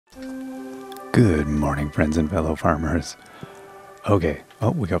Good morning, friends and fellow farmers. Okay.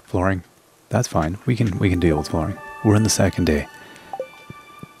 Oh, we got flooring. That's fine. We can deal with flooring. We're in the second day.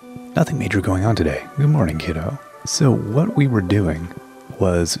 Nothing major going on today. Good morning, kiddo. So what we were doing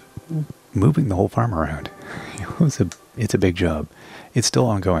was moving the whole farm around. It's a big job. It's still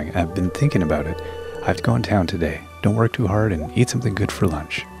ongoing. I've been thinking about it. I have to go in town today. Don't work too hard and eat something good for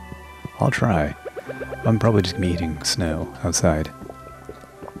lunch. I'll try. I'm probably just going to be eating snow outside.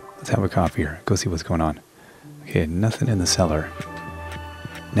 Let's have a coffee here. Go see what's going on. Okay, nothing in the cellar.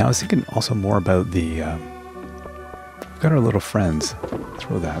 Now I was thinking also more about the... we've got our little friends.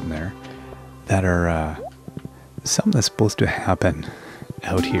 Throw that in there. That are something that's supposed to happen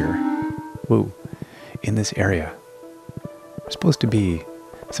out here. Whoa. In this area. There's supposed to be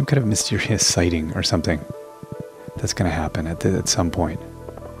some kind of mysterious sighting or something that's going to happen at some point.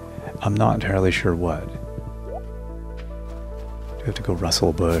 I'm not entirely sure what. We have to go rustle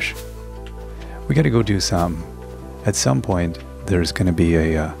a bush. We got to go do some. At some point, there's going to be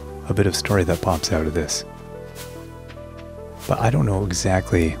a bit of story that pops out of this. But I don't know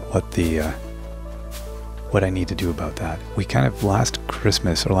exactly what I need to do about that. We kind of last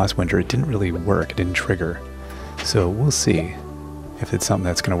Christmas or last winter, it didn't really work. It didn't trigger. So we'll see if it's something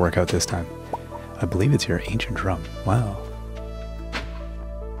that's going to work out this time. I believe it's your ancient drum. Wow.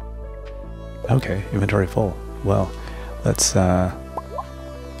 Okay, inventory full. Well, let's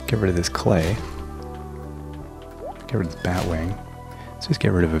get rid of this clay. Get rid of this bat wing. Let's just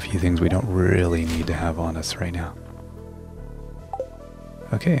get rid of a few things we don't really need to have on us right now.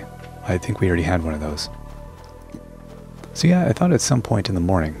 Okay, I think we already had one of those. So yeah, I thought at some point in the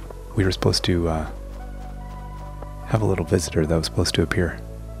morning we were supposed to have a little visitor that was supposed to appear.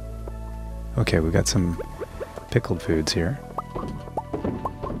 Okay, we've got some pickled foods here.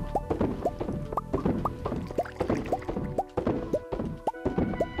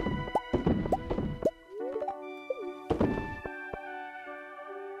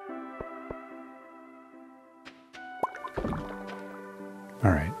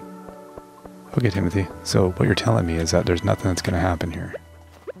 Alright. Okay, Timothy. So what you're telling me is that there's nothing that's going to happen here.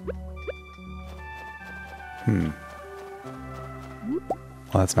 Well,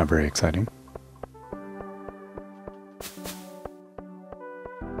 that's not very exciting.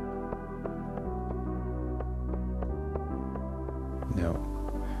 No.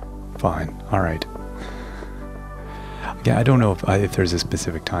 Fine. Alright. Yeah, I don't know if there's a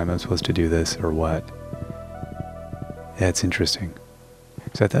specific time I'm supposed to do this or what. That's interesting.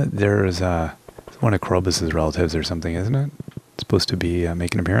 So I thought there's one of Krobus's relatives or something, isn't it? It's supposed to be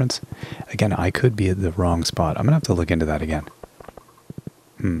make an appearance. Again, I could be at the wrong spot. I'm going to have to look into that again.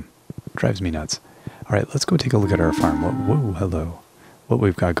 Drives me nuts. Alright, let's go take a look at our farm. Whoa, hello. What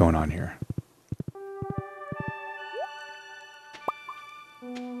we've got going on here.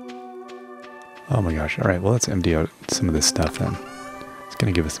 Oh my gosh. Alright, well let's empty out some of this stuff then. It's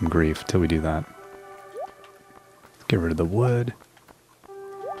going to give us some grief till we do that. Let's get rid of the wood.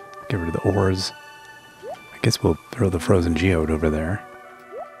 Get rid of the ores. I guess we'll throw the frozen geode over there.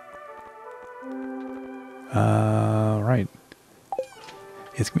 Right.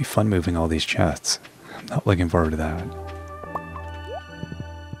 It's going to be fun moving all these chests. I'm not looking forward to that.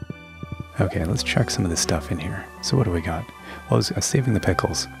 Okay, let's check some of this stuff in here. So what do we got? Well, I was saving the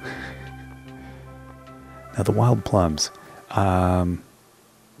pickles. Now the wild plums. I'm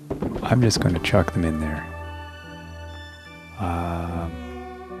just going to chuck them in there.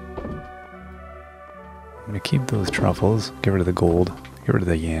 I'm going to keep those truffles. Get rid of the gold. Get rid of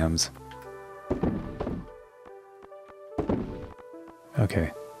the yams.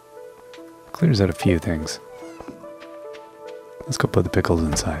 Okay. Clears out a few things. Let's go put the pickles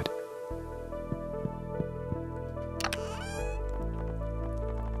inside.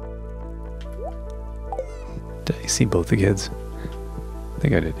 Did I see both the kids? I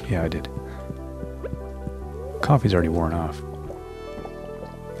think I did. Yeah, I did. Coffee's already worn off.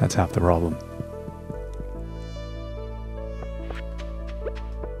 That's half the problem.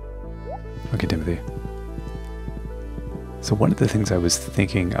 Okay, Timothy. So one of the things I was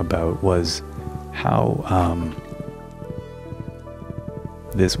thinking about was how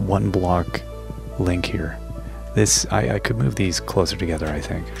this one block link here, I could move these closer together, I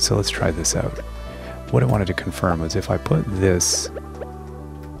think. So let's try this out. What I wanted to confirm was if I put this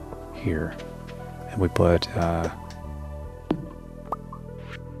here and we put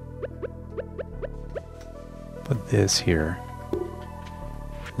this here,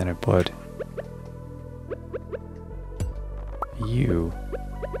 then I put you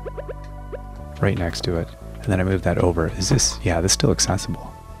right next to it, and then I move that over. Is this, yeah, this is still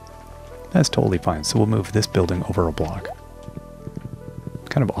accessible. That's totally fine. So we'll move this building over a block.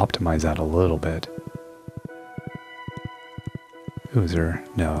 kind of optimize that a little bit. Ooh, is there...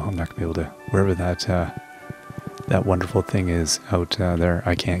 No, I'm not going to be able to... Wherever that wonderful thing is out there,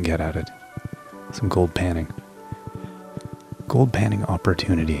 I can't get at it. Some gold panning. Gold panning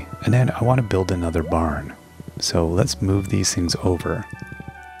opportunity. And then I want to build another barn. So let's move these things over.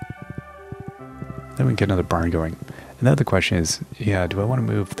 Then we can get another barn going. And the other question is, yeah, do I want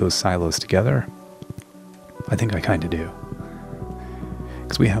to move those silos together? I think I kind of do.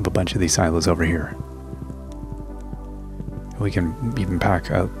 Because we have a bunch of these silos over here. We can even pack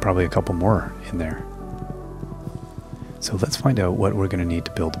probably a couple more in there. So let's find out what we're going to need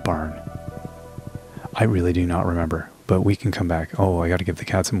to build a barn. I really do not remember, but we can come back. Oh, I got to give the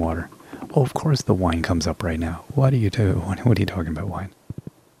cat some water. Oh, of course the wine comes up right now. What are you talking about, wine?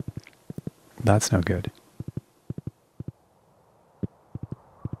 That's no good.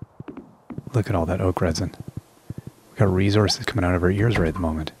 Look at all that oak resin. We got resources coming out of our ears right at the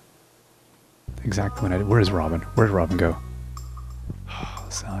moment. Exactly when where's Robin? Where'd Robin go? Oh,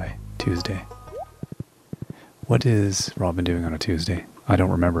 sigh. Tuesday. What is Robin doing on a Tuesday? I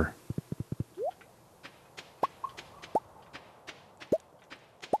don't remember.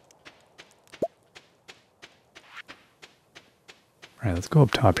 Alright, let's go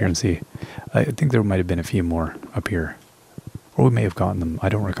up top here and see. I think there might have been a few more up here. Or we may have gotten them. I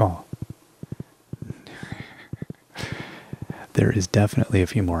don't recall. There is definitely a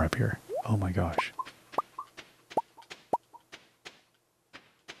few more up here. Oh my gosh.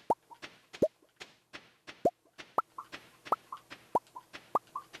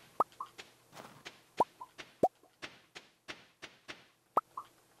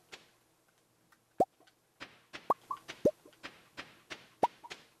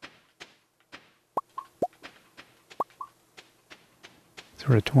 So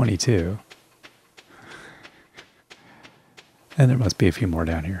we're at 22. And there must be a few more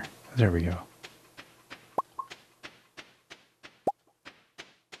down here. There we go.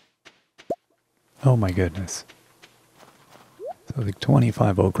 Oh my goodness. So like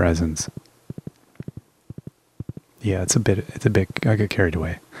 25 oak resins. Yeah, it's a bit, I get carried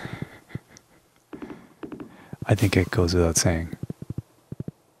away. I think it goes without saying.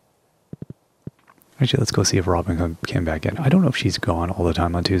 Actually, let's go see if Robin came back in. I don't know if she's gone all the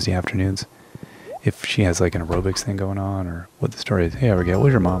time on Tuesday afternoons. If she has like an aerobics thing going on or what the story is. Hey, Abigail,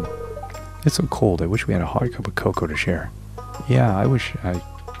 where's your mom? It's so cold. I wish we had a hot cup of cocoa to share. Yeah, I wish I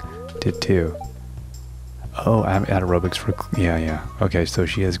did too. Oh, I'm at aerobics for... Yeah. Okay, so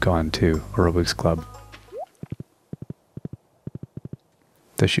she has gone to aerobics club.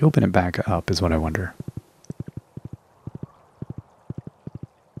 Does she open it back up is what I wonder.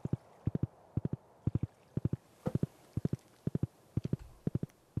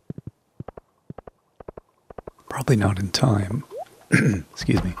 Probably not in time.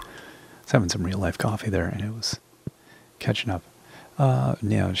 Excuse me. I was having some real life coffee there and it was catching up.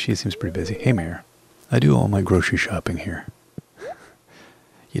 Yeah, she seems pretty busy. Hey, Mayor. I do all my grocery shopping here.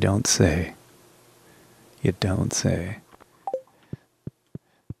 You don't say. You don't say.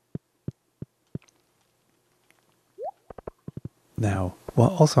 Now, we'll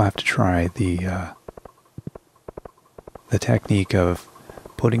also have to try the technique of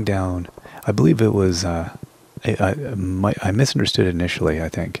putting down, I believe it was, I misunderstood it initially, I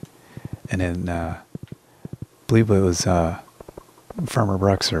think. And then, I believe it was Farmer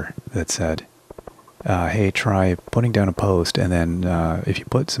Bruxer that said, hey, try putting down a post, and then if you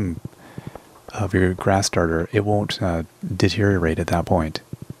put some of your grass starter, it won't deteriorate at that point.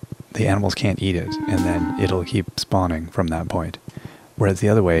 The animals can't eat it, and then it'll keep spawning from that point. Whereas the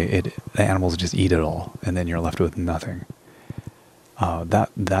other way, the animals just eat it all, and then you're left with nothing.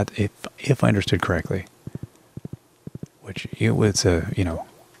 That if I understood correctly, which it's a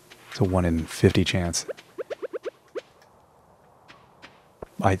it's a 1 in 50 chance.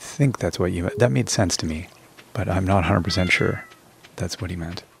 I think that's what you meant. That made sense to me, but I'm not 100% sure that's what he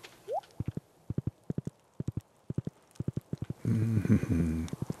meant.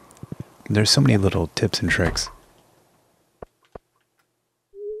 There's so many little tips and tricks.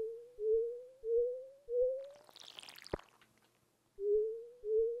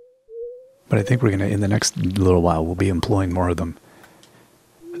 But I think we're gonna, in the next little while, we'll be employing more of them.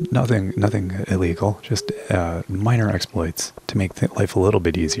 Nothing illegal, just minor exploits to make life a little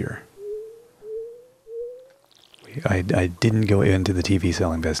bit easier. I didn't go into the TV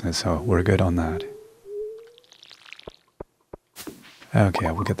selling business, so we're good on that.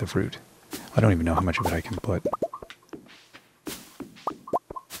 Okay, we'll get the fruit. I don't even know how much of it I can put.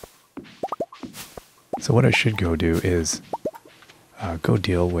 So what I should go do is go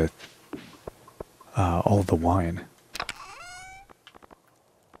deal with all of the wine.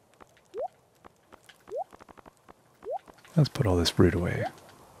 Let's put all this fruit away.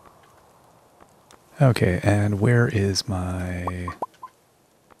 Okay, and where is my...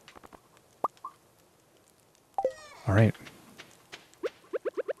 Alright.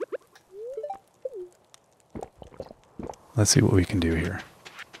 Let's see what we can do here.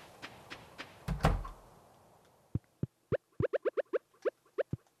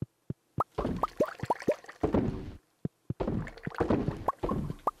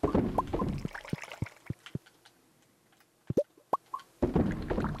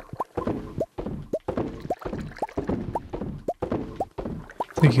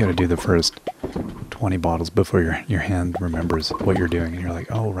 I think you gotta do the first 20 bottles before your hand remembers what you're doing, and you're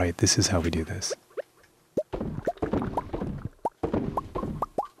like, oh right, this is how we do this.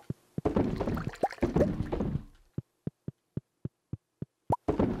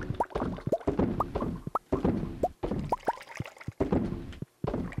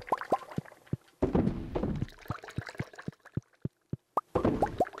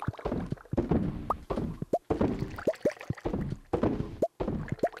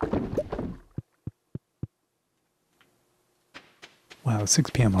 Wow, 6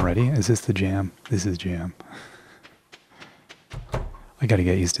 p.m. already? Is this the jam? This is jam. I gotta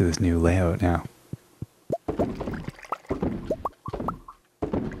get used to this new layout now.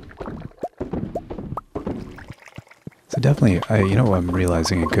 So definitely, you know what I'm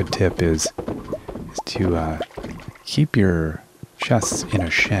realizing a good tip is to keep your chests in a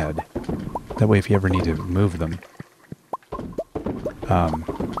shed. That way if you ever need to move them,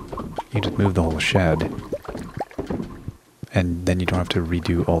 you just move the whole shed. And then you don't have to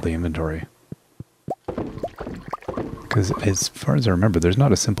redo all the inventory. Because as far as I remember, there's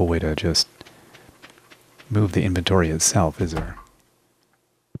not a simple way to just move the inventory itself, is there?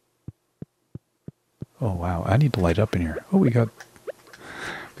 Oh wow, I need to light up in here. Oh, we got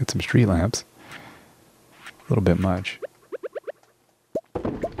some street lamps. A little bit much.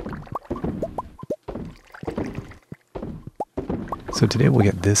 So today we'll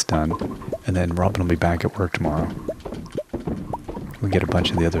get this done, and then Robin will be back at work tomorrow. We get a bunch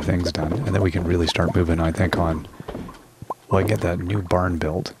of the other things done, and then we can really start moving, I think, on... Well, I get that new barn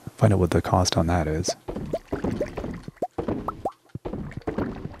built. Find out what the cost on that is.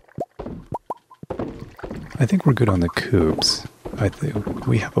 I think we're good on the coops. I think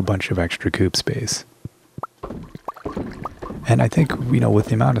we have a bunch of extra coop space. And I think, you know, with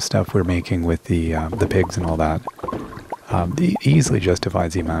the amount of stuff we're making with the pigs and all that, it easily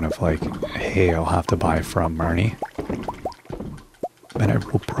justifies the amount of, like, hay I'll have to buy from Marnie. And I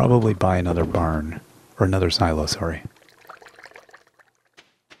will probably buy another barn, or another silo, sorry.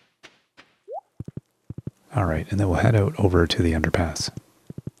 Alright, and then we'll head out over to the underpass.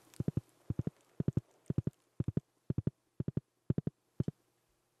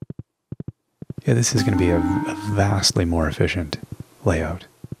 Yeah, this is going to be a vastly more efficient layout.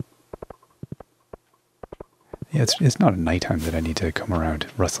 Yeah, it's not at nighttime that I need to come around,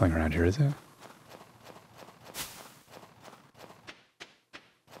 rustling around here, is it?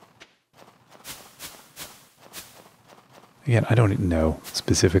 Again, I don't know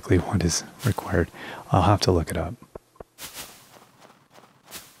specifically what is required. I'll have to look it up.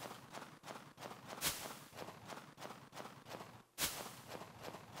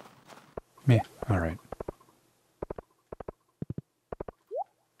 Meh, alright.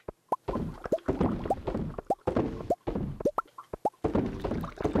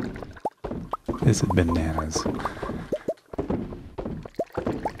 This is bananas.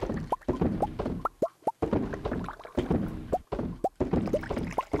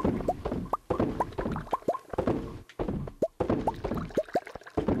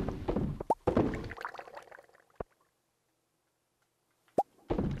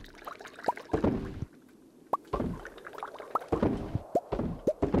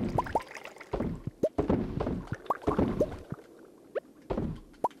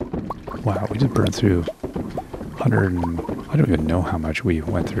 Wow, we just burned through 100 and... I don't even know how much we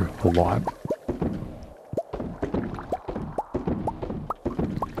went through. A lot.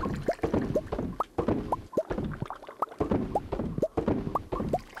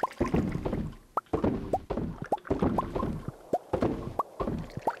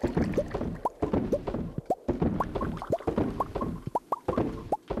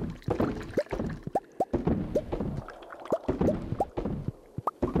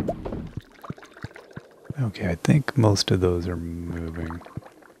 Okay, I think most of those are moving.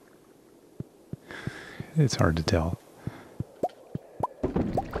 It's hard to tell.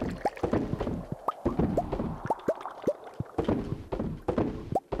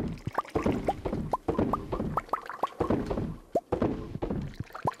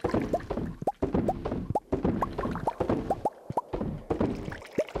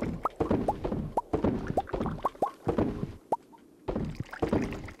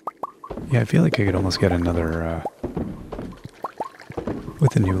 I feel like I could almost get another,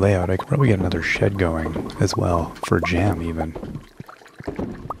 with the new layout, I could probably get another shed going as well, for jam even.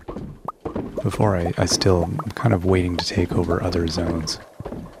 Before I still am kind of waiting to take over other zones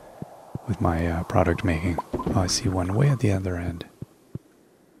with my product making. Oh, I see one way at the other end.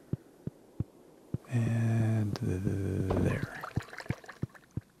 And there.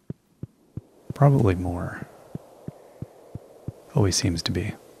 Probably more. Always seems to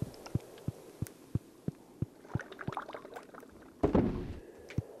be.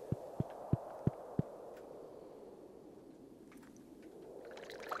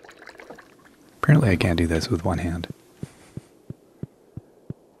 Apparently I can't do this with one hand.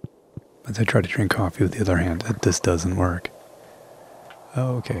 As I try to drink coffee with the other hand, this doesn't work.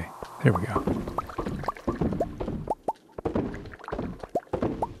 Oh, okay, there we go.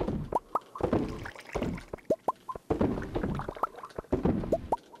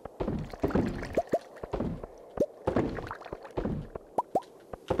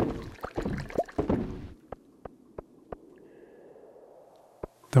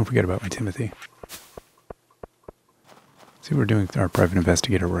 Don't forget about my Timothy. See, we're doing our private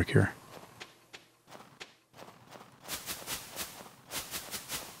investigator work here.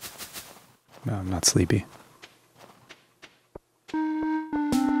 No, I'm not sleepy.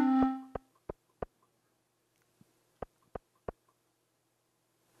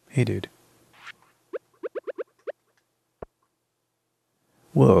 Hey, dude.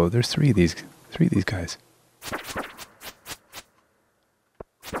 Whoa, there's three of these guys.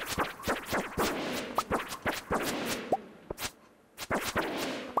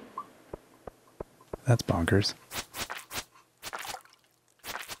 That's bonkers.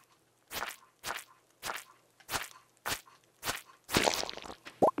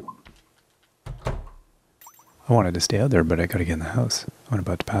 I wanted to stay out there, but I gotta get in the house. I'm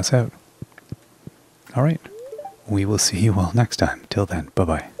about to pass out. Alright. We will see you all next time. Till then,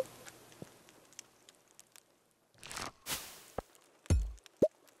 bye-bye.